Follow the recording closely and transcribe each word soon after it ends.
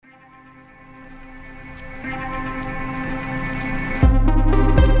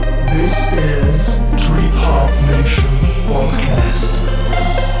This is Trip Hop Nation Podcast.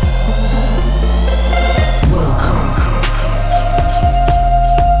 Welcome.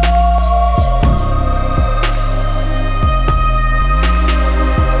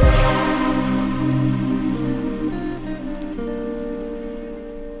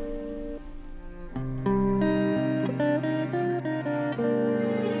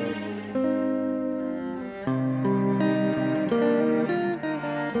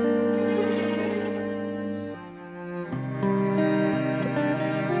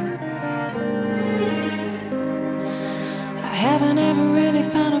 Haven't ever really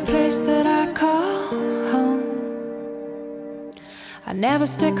found a place that I call home. I never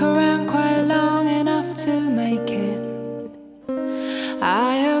stick around quite long enough to make it.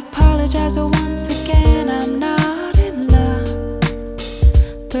 I apologize once again, I'm not in love.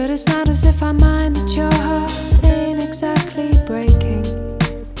 But it's not as if I mind that your heart ain't exactly breaking.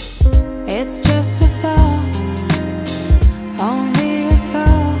 It's just a thought, only a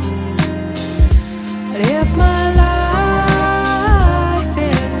thought. But if my life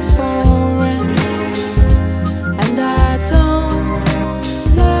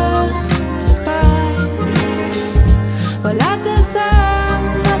well, I deserve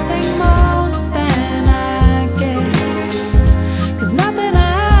nothing more than I get, 'cause nothing I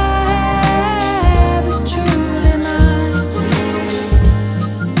have is truly mine.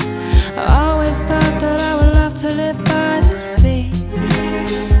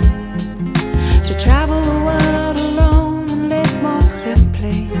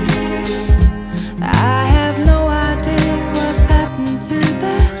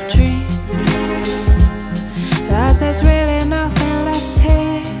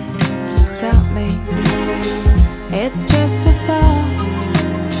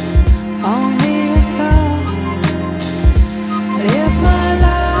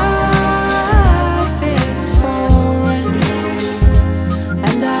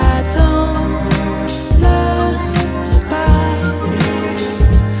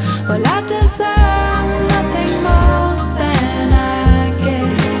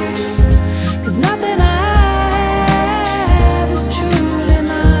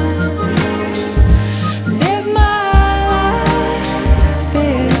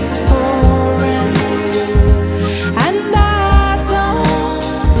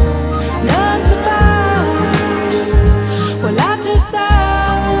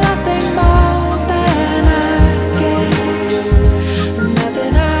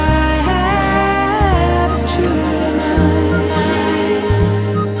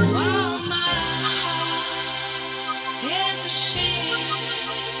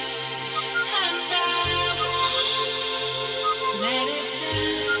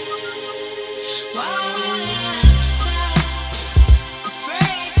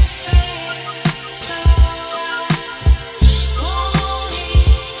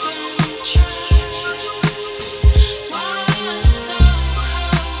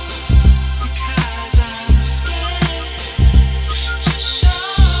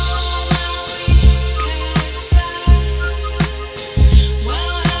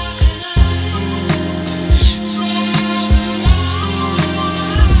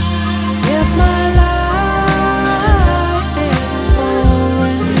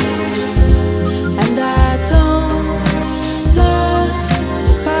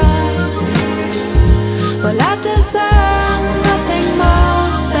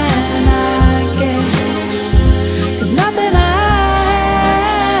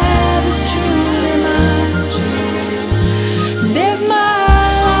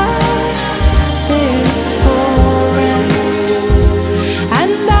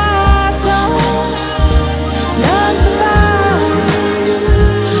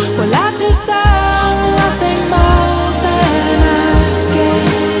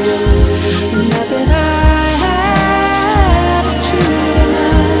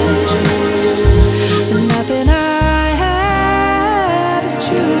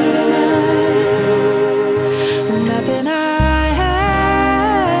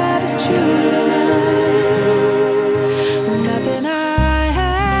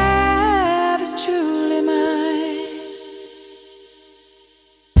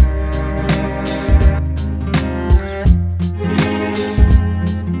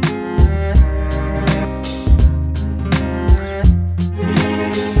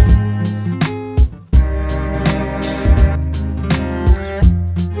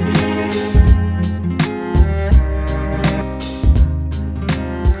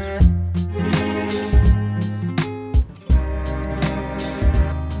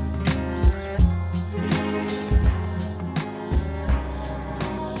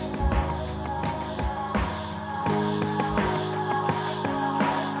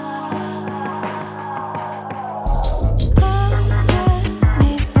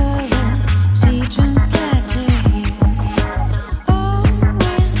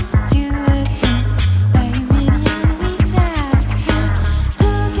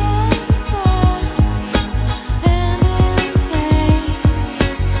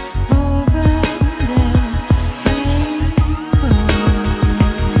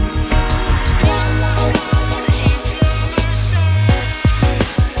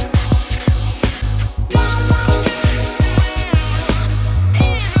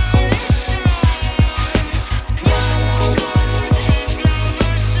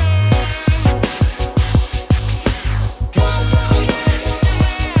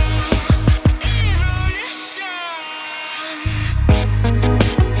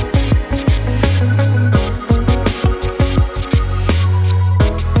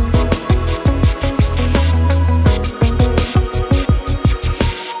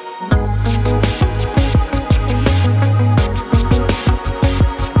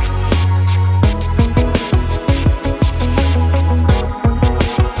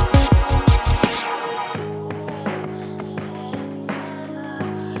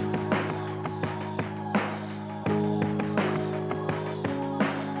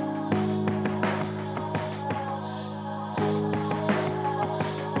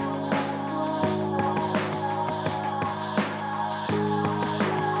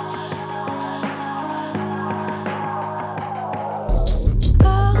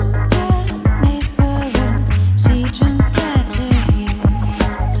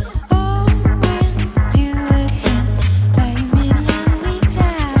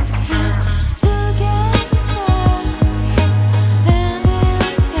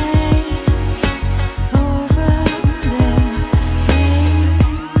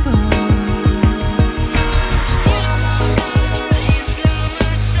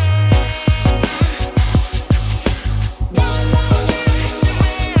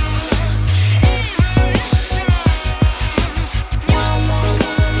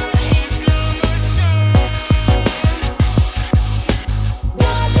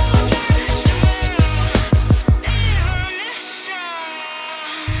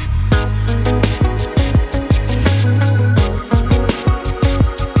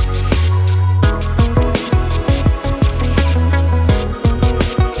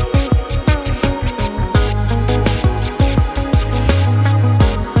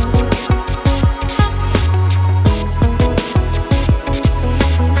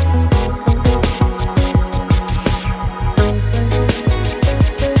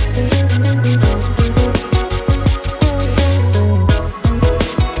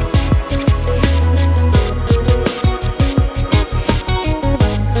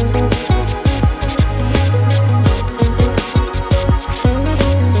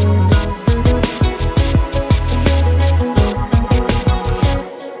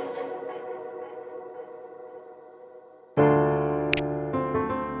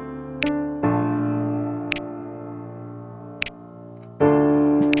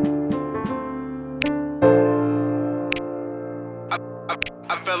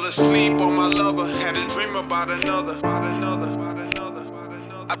 I fell asleep on my lover, had a dream about another.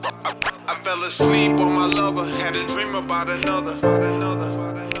 I fell asleep on my lover, had a dream about another.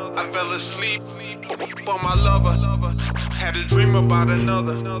 I fell asleep on my lover, had a dream about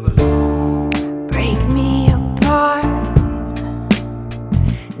another. Break me apart,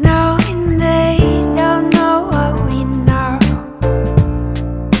 knowing they don't know what we know.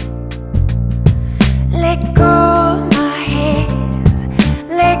 Let go of my hands,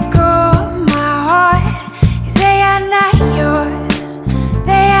 let go of my heart, 'cause they are not yours,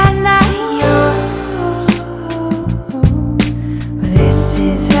 they are not yours. This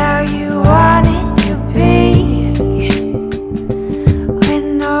is how you want it to be, when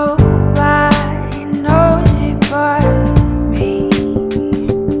nobody knows it but me.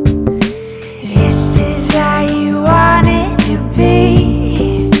 This is how you want it to be,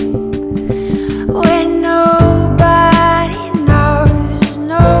 when nobody knows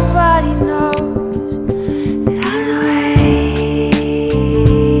that I'm waiting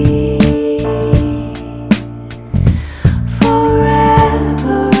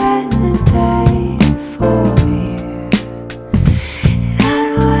forever and a day for you. I'm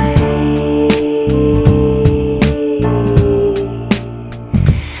waiting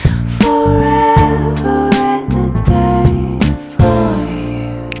forever and a day for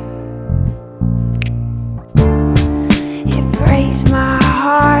you. It breaks my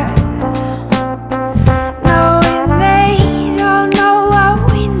heart, knowing they don't know what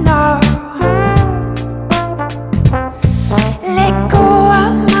we know. Let go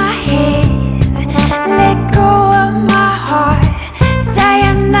of my hands, let go of my heart, 'cause I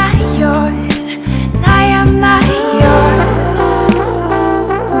am not yours, and I am not yours.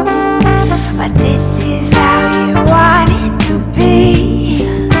 But this is how you want it to be,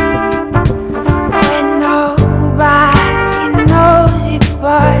 when nobody knows it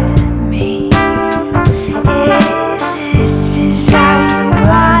but me. This is how you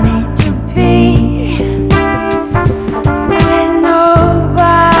want it to be, when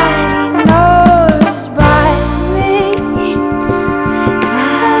nobody knows but me.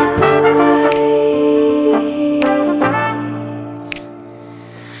 I'm waiting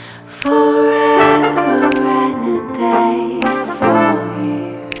forever and a day for you.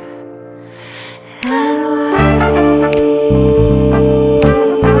 And wait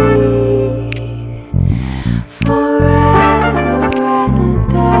forever and a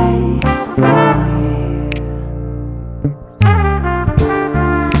day for you.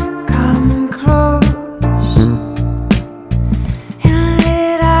 Come close and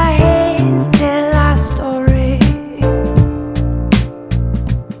let our hands tell our story.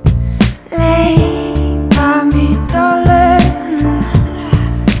 Lay by me, darling,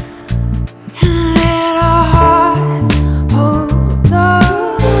 and let our hearts hold on.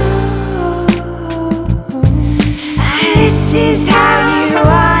 This is how you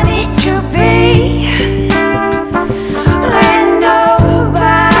want it to be, when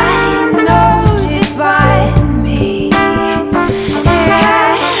nobody knows it but me.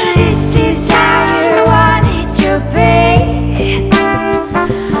 This is how you want it to be,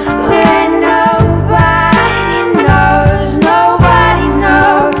 when nobody knows. I'm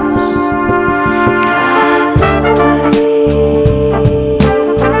waiting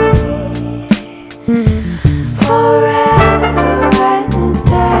forever and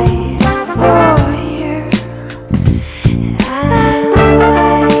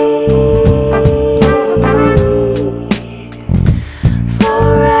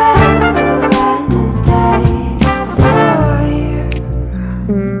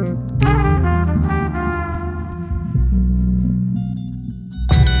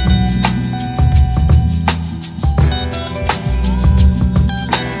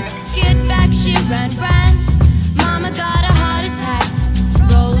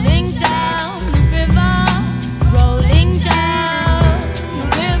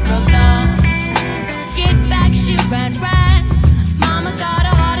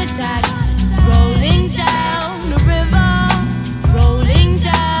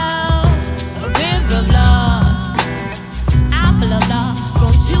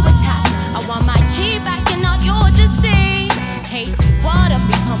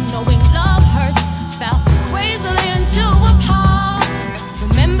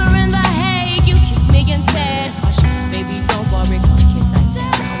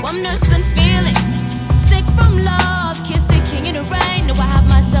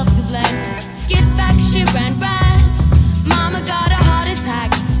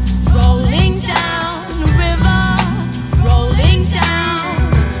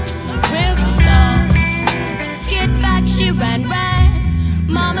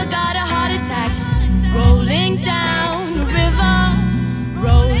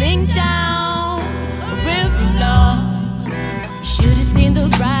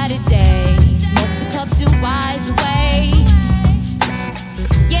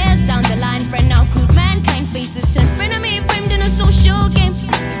faces turn frenemy, framed in a social game.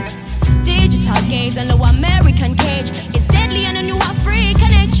 Digital gaze and low American cage is deadly and a new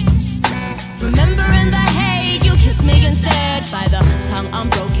African age. Remembering the hey, you kissed me and said, by the tongue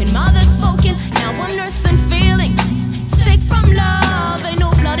unbroken, mother spoken. Now I'm nursing feelings, sick from love. Ain't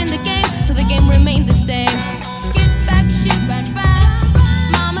no blood in the game, so the game remained the same. Skip back, shit right back.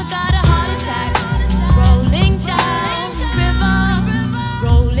 Mama got a heart attack. Rolling down river,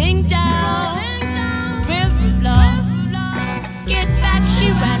 rolling down river. Skip back, she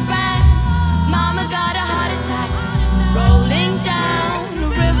ran back. Mama got a heart attack. Rolling down the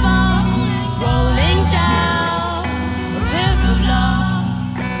river, rolling down the river.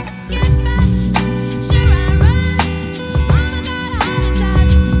 Skip back, she ran back. Mama got a heart attack.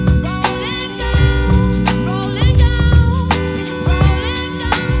 Rolling down, rolling down, rolling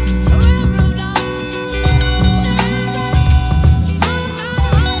down the river. She ran back. Mama got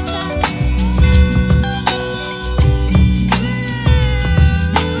a heart attack.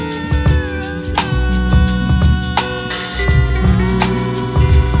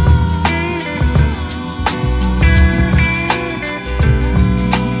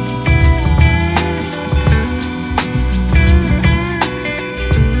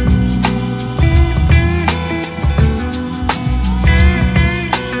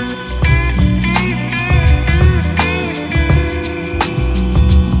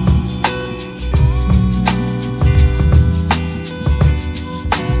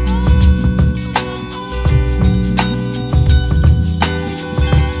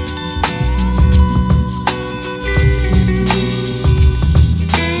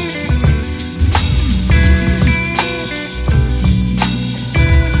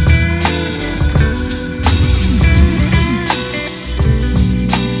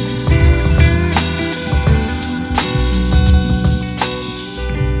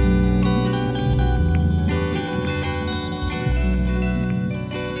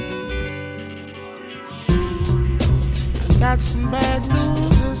 Got some bad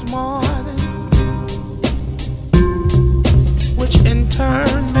news this morning, which in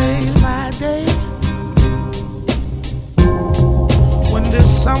turn made my day. When this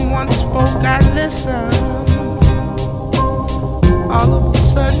someone spoke, I listened. All of a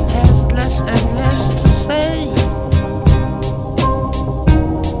sudden has less and less to say.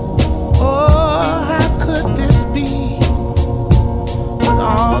 Oh, how could this be? When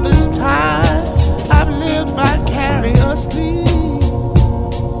all this time I've lived vicariously.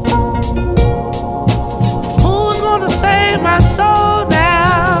 Who's gonna save my soul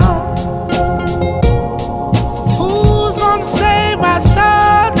now? Who's gonna save my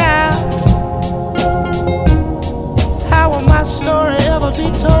soul now? How will my story ever be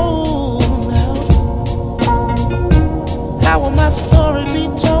told now? How will my story be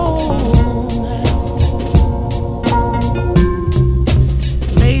told now?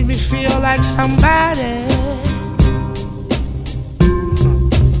 Made me feel like somebody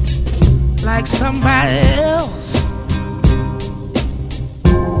else.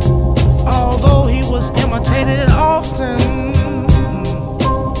 Although he was imitated often,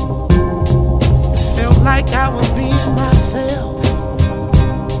 felt like I was being myself.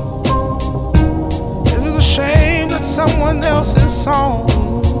 Is it a shame that someone else's song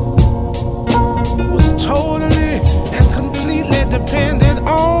was totally and completely dependent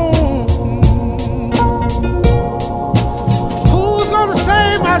on? Who's gonna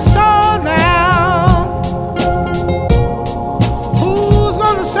save my soul now? Who's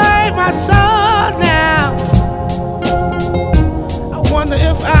gonna save my soul now? I wonder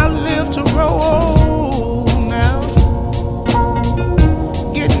if I'll live to grow old now.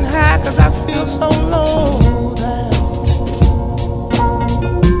 Getting high 'cause I feel so low now.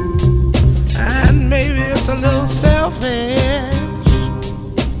 And maybe it's a little selfish.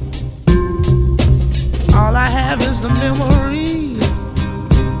 All I have is the memory.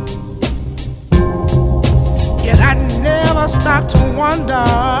 Yet I never stop to wonder,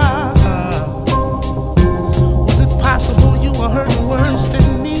 was it possible you were hurting worse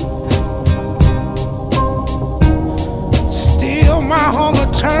than me? Still my hunger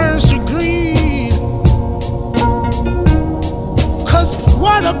turns to greed. 'Cause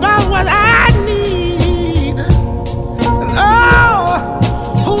what about what I need? And oh,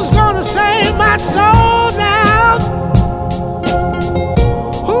 who's gonna save my soul now?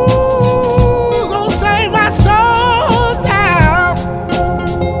 Who's gonna save my soul now?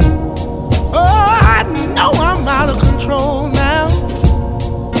 Oh, I know I'm out of control now.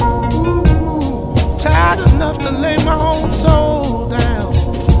 Ooh, tired enough to lay my own soul down.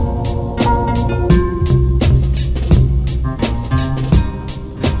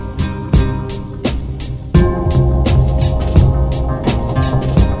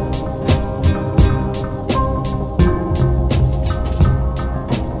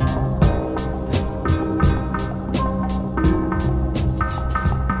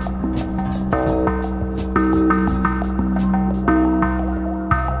 Can't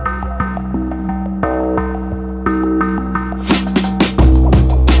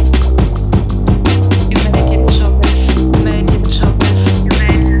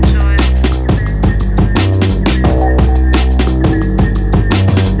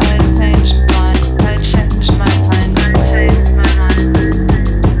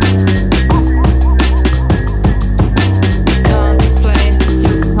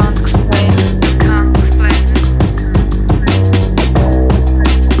explain,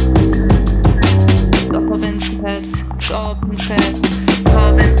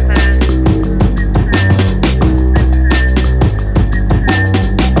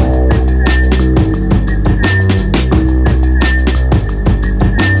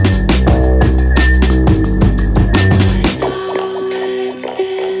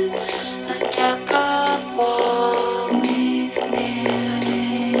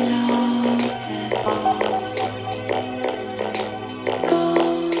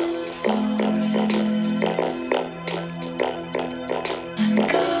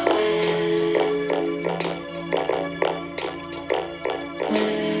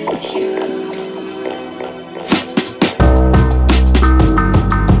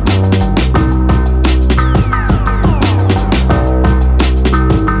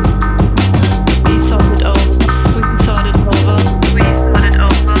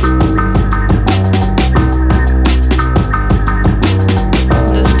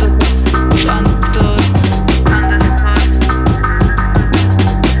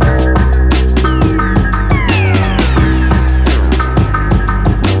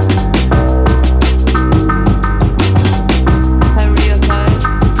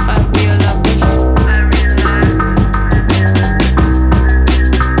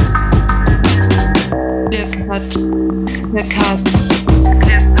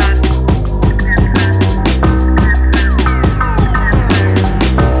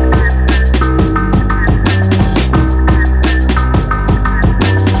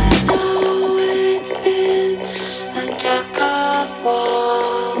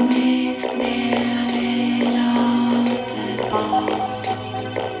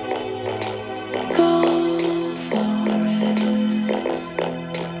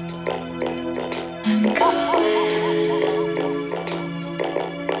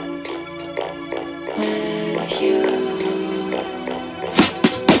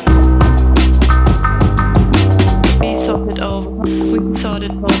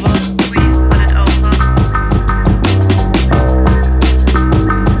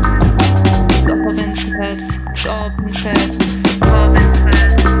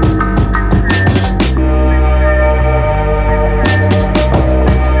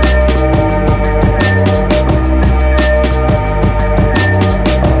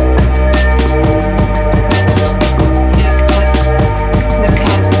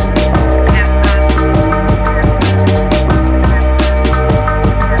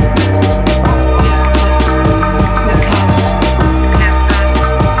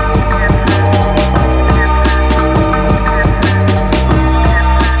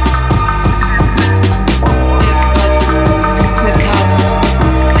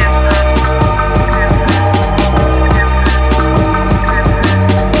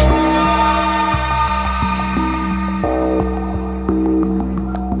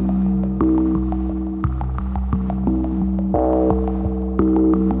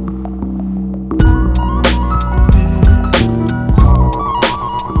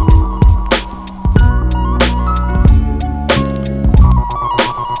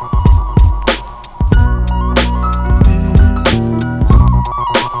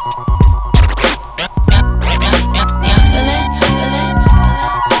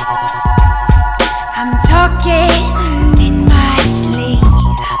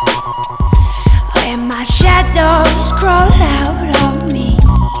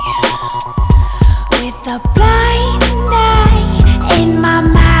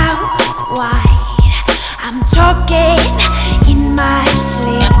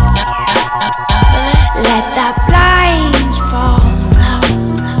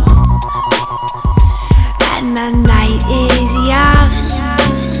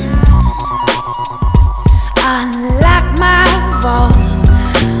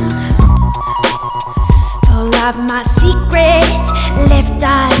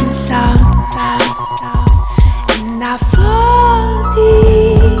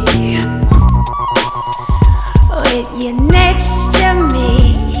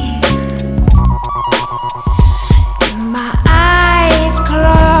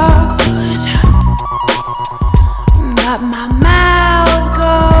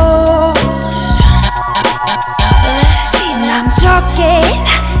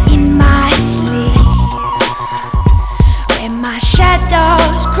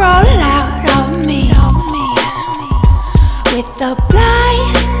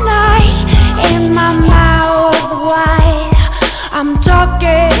 blind eye and my mouth wide, I'm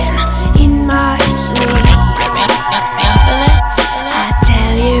talking in my sleep. I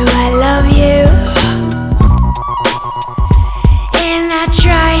tell you I love you, and I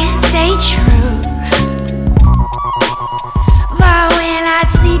try and stay true, but when I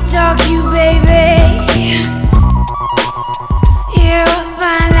sleep talk you, baby, you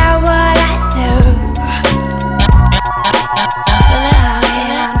find out what I do.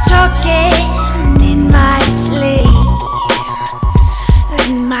 I'm talking in my sleep,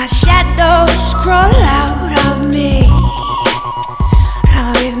 and my shadows crawl out of me. And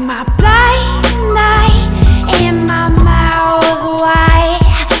with my blind eye and my mouth wide,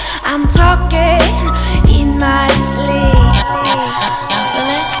 I'm talking in my sleep.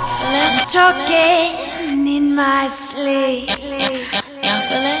 I'm talking in my sleep. Y'all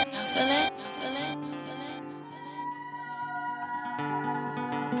feel it?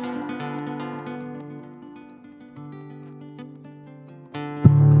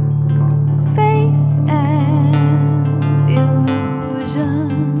 Faith and illusion,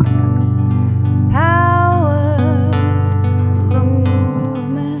 power, the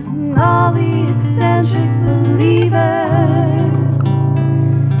movement, all the eccentric believers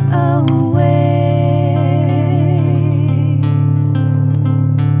away.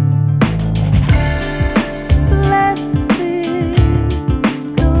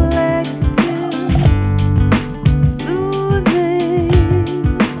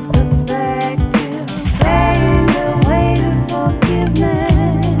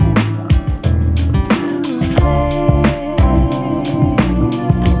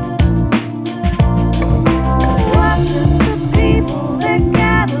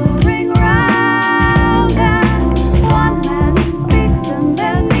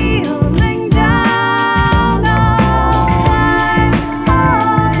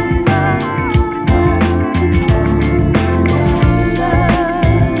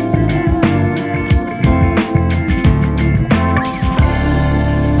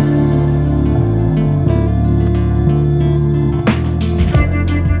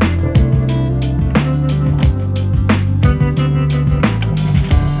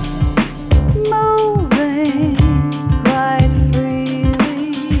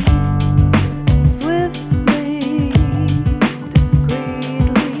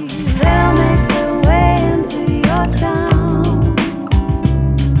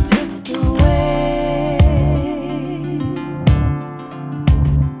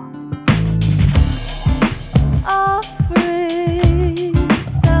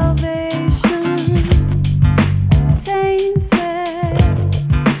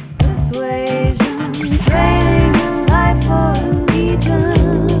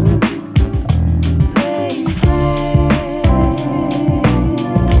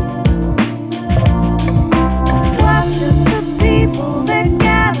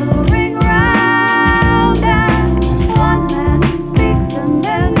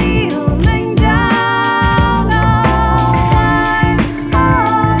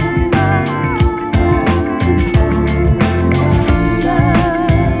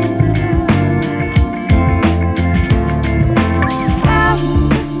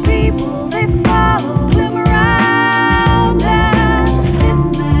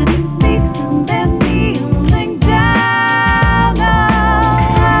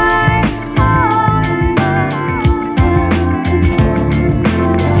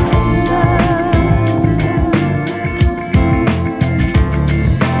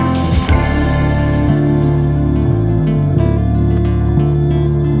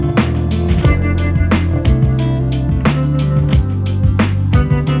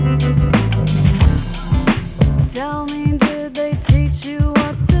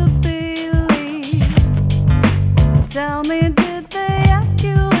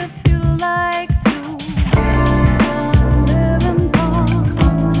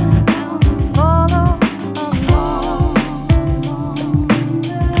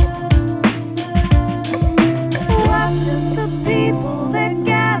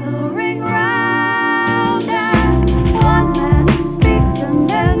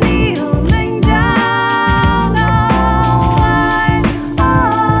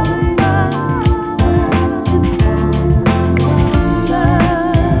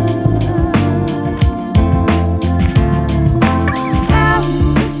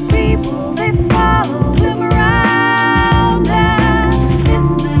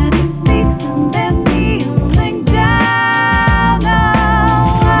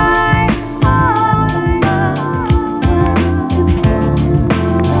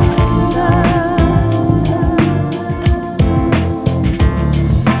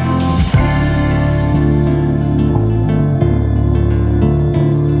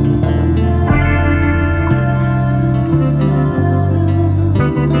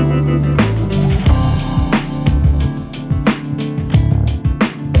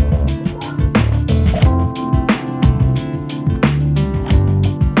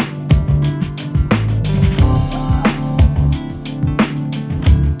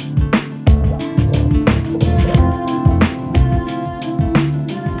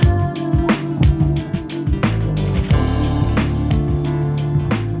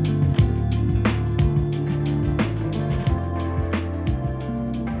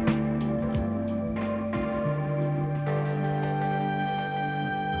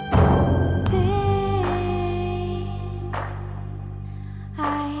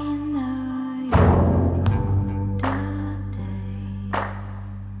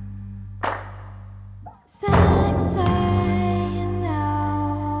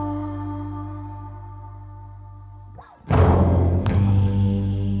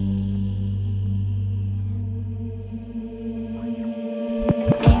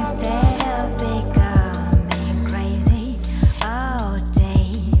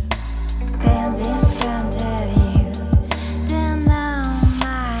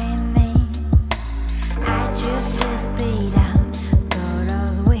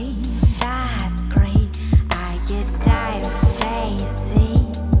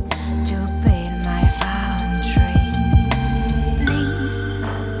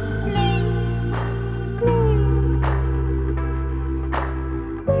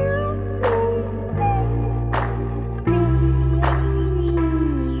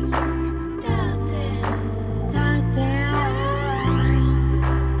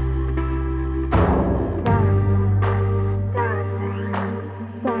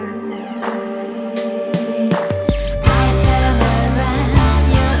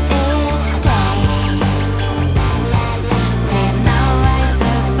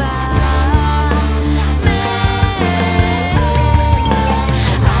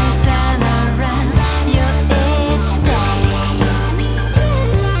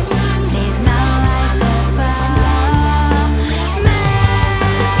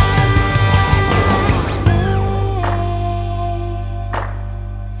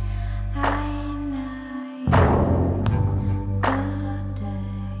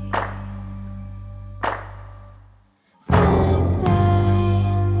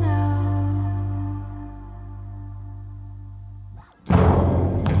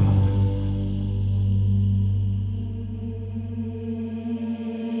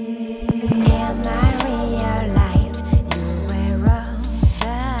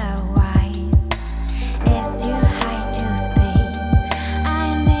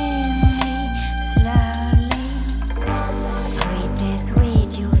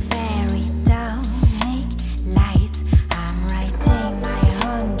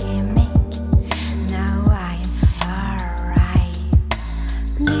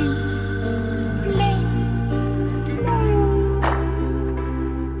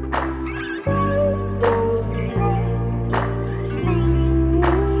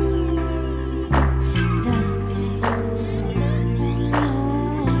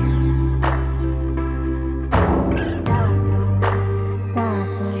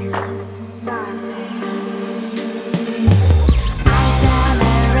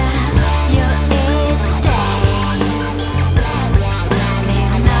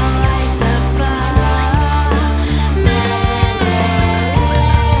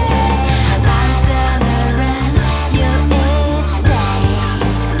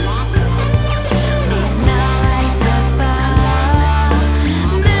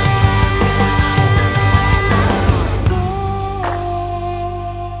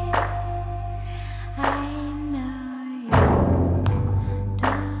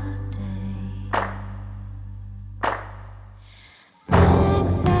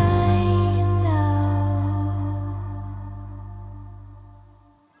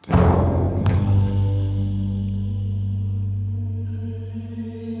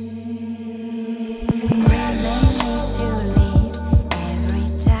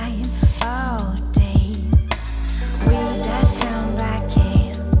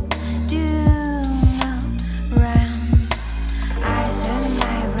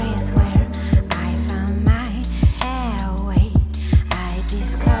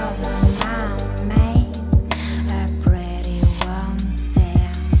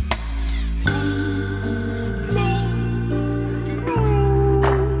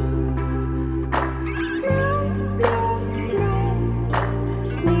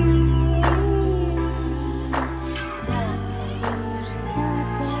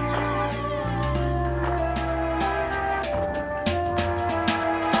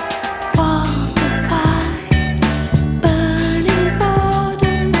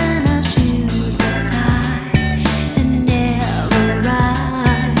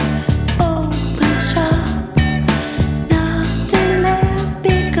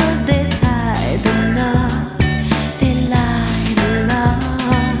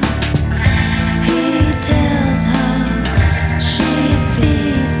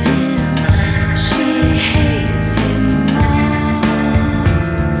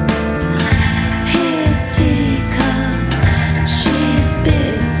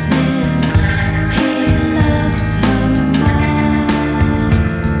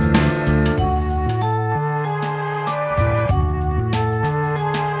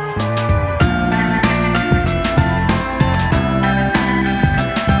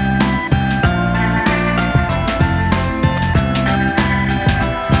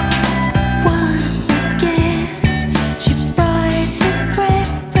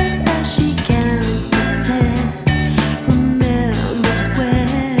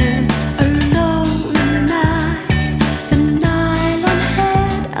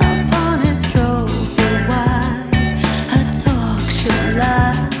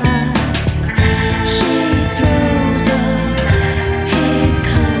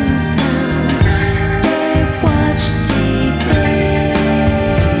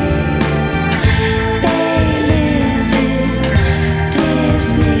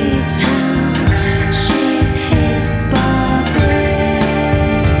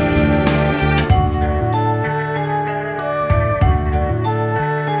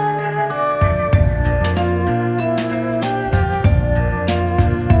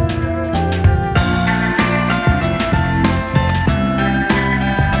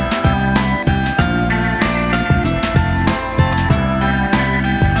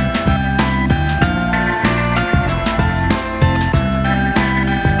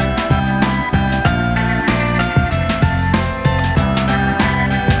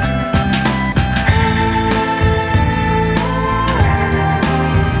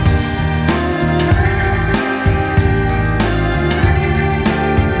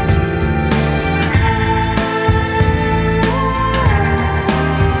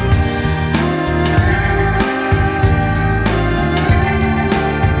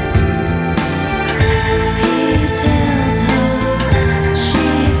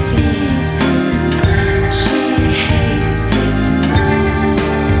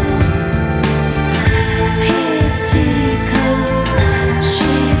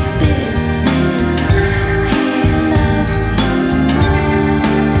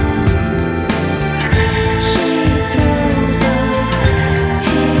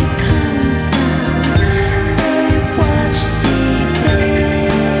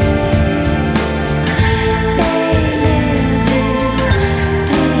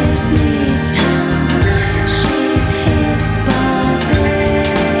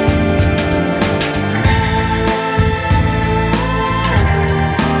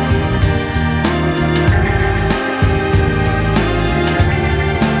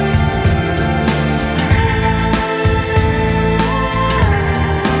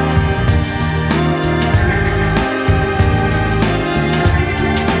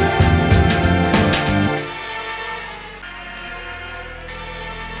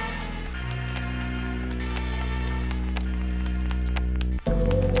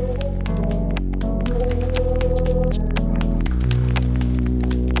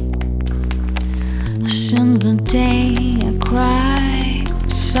 Since the day I cried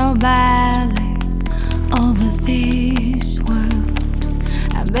so badly over this world,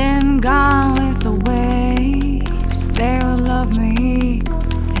 I've been gone with the waves. They will love me,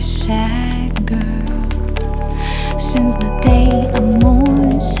 a sad girl. Since the day I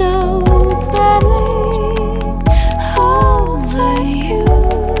mourned so badly over you,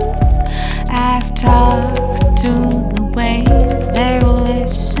 I've talked to the waves. They will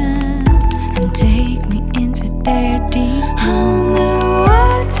listen and take me into their deep underwater.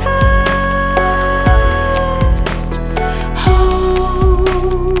 Oh,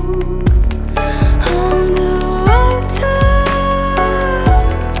 underwater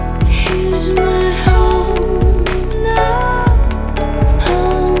is my home now.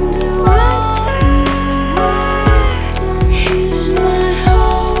 Underwater is my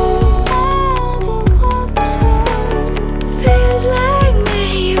home. Underwater feels like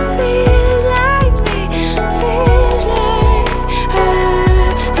me, feels like me, feels like I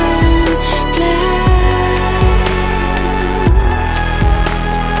am blind.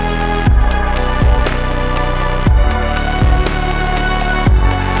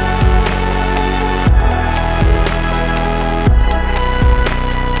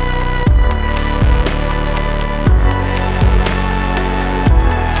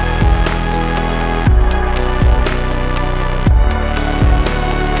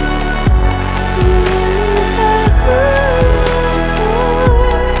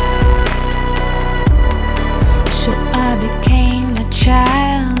 So I became a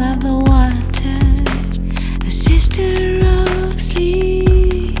child of the water, a sister of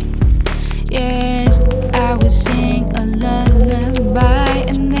sleep. Yes, I would sing a lullaby,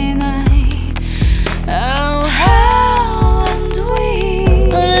 and then oh, howl and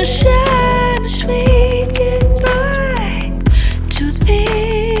weep, and shine a sweet goodbye to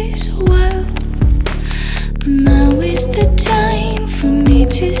this world. Now is the time for me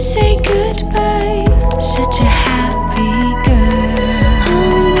to say goodbye. Such a happy girl.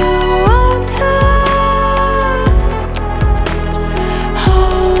 Underwater. Oh,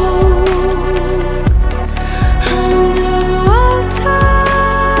 underwater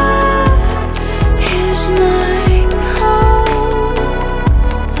is my home.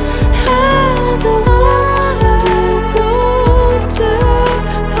 Underwater, water.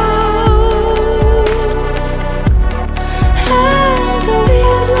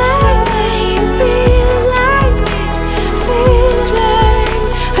 Feels like me, feels like me, feels like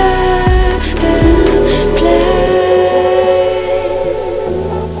I am blind.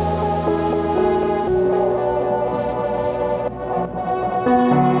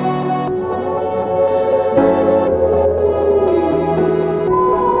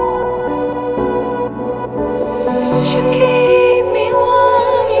 You keep me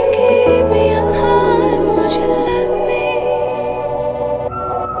warm, you keep me unharmed. Would you let me?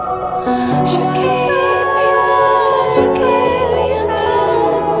 You keep me warm, you keep me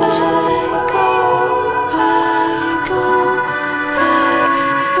unharmed. Would you let go? I go, I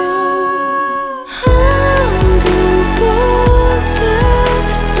go. Underwater,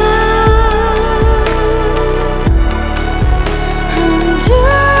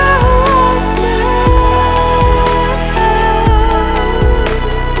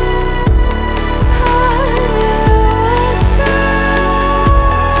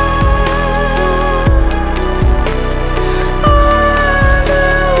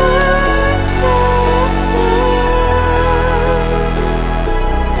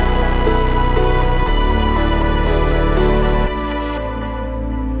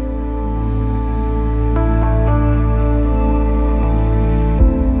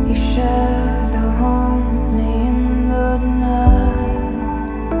 your shadow haunts me in the night.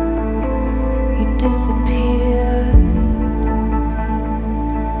 You disappeared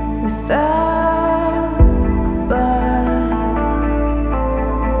without goodbye,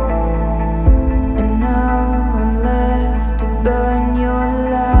 and now I'm left to burn your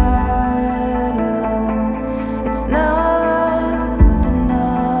light alone. It's not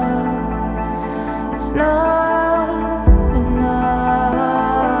enough. It's not enough.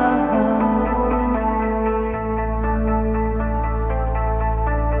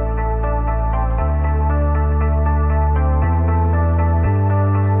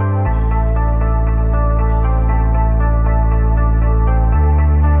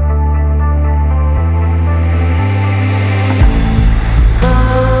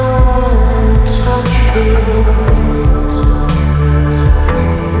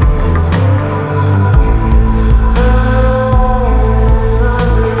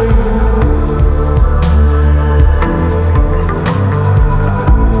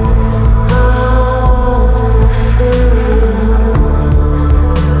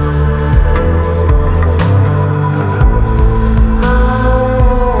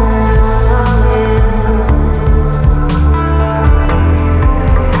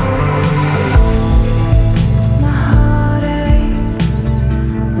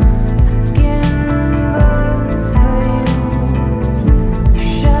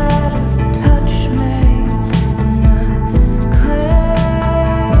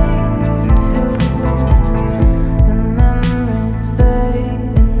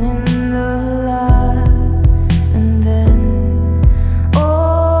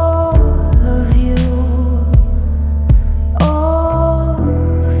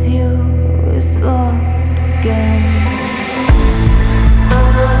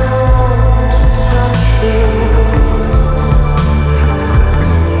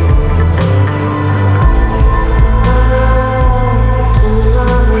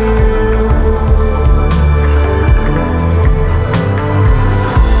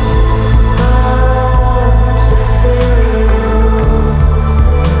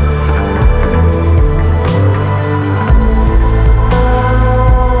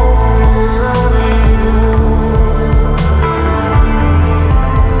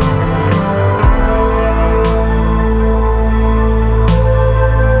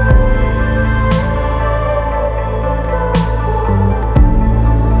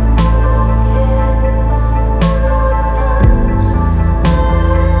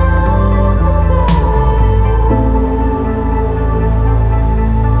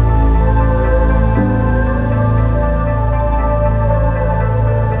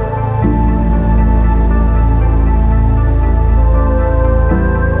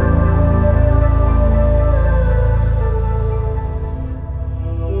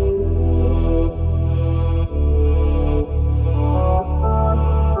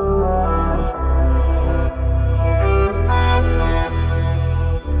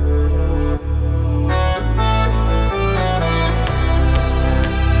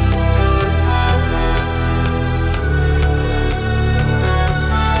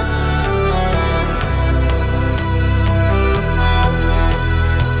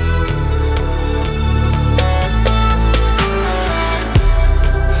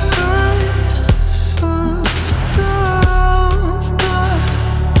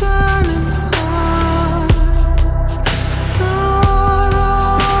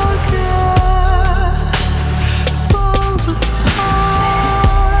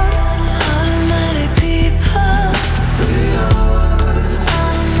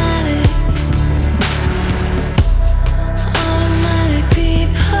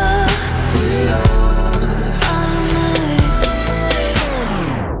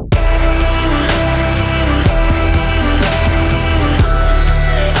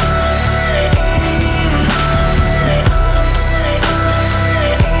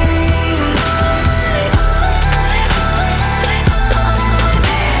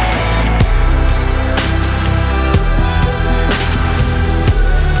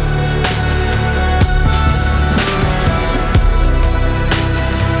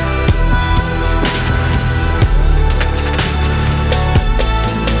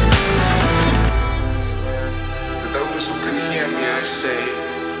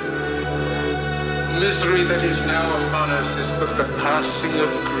 misery that is now upon us is but the passing of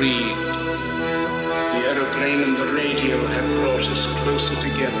greed. The aeroplane and the radio have brought us closer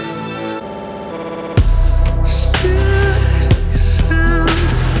together. Sticks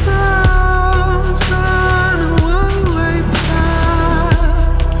and stones on a one-way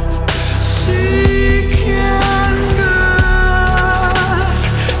path. Seek and God,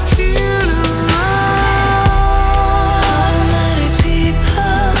 here to Automatic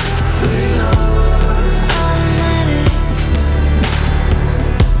people. Automatic.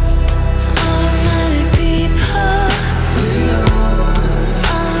 Automatic people.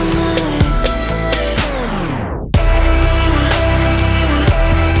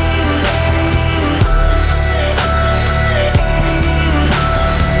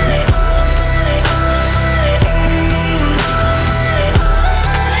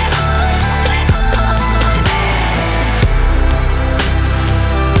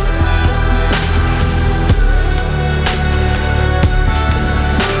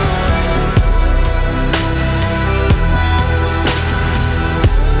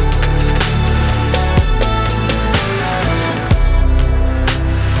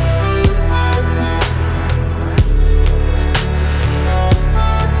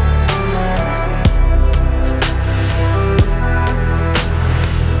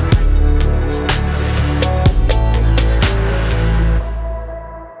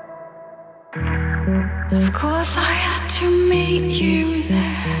 Of course I had to meet you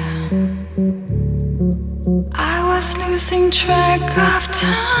there. I was losing track of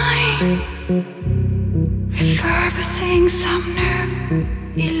time, refurbishing some new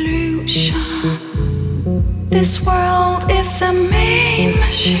illusion. This world is a main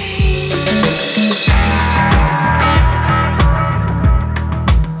machine.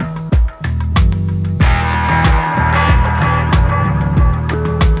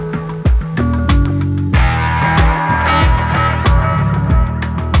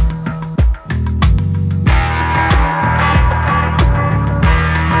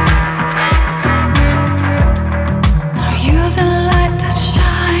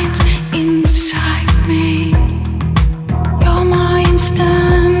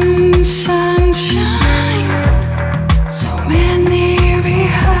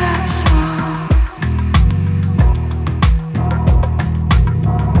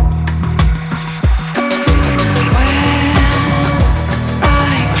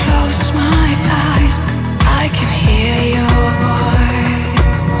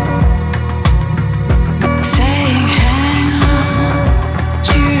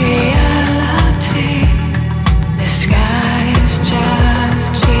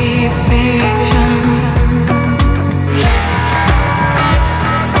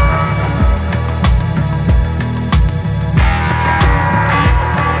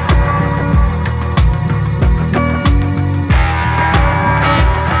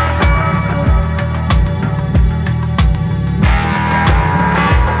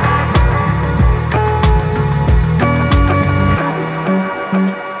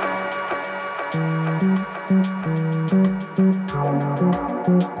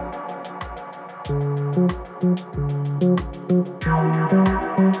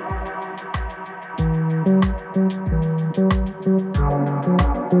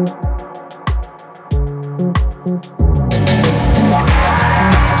 Thank you.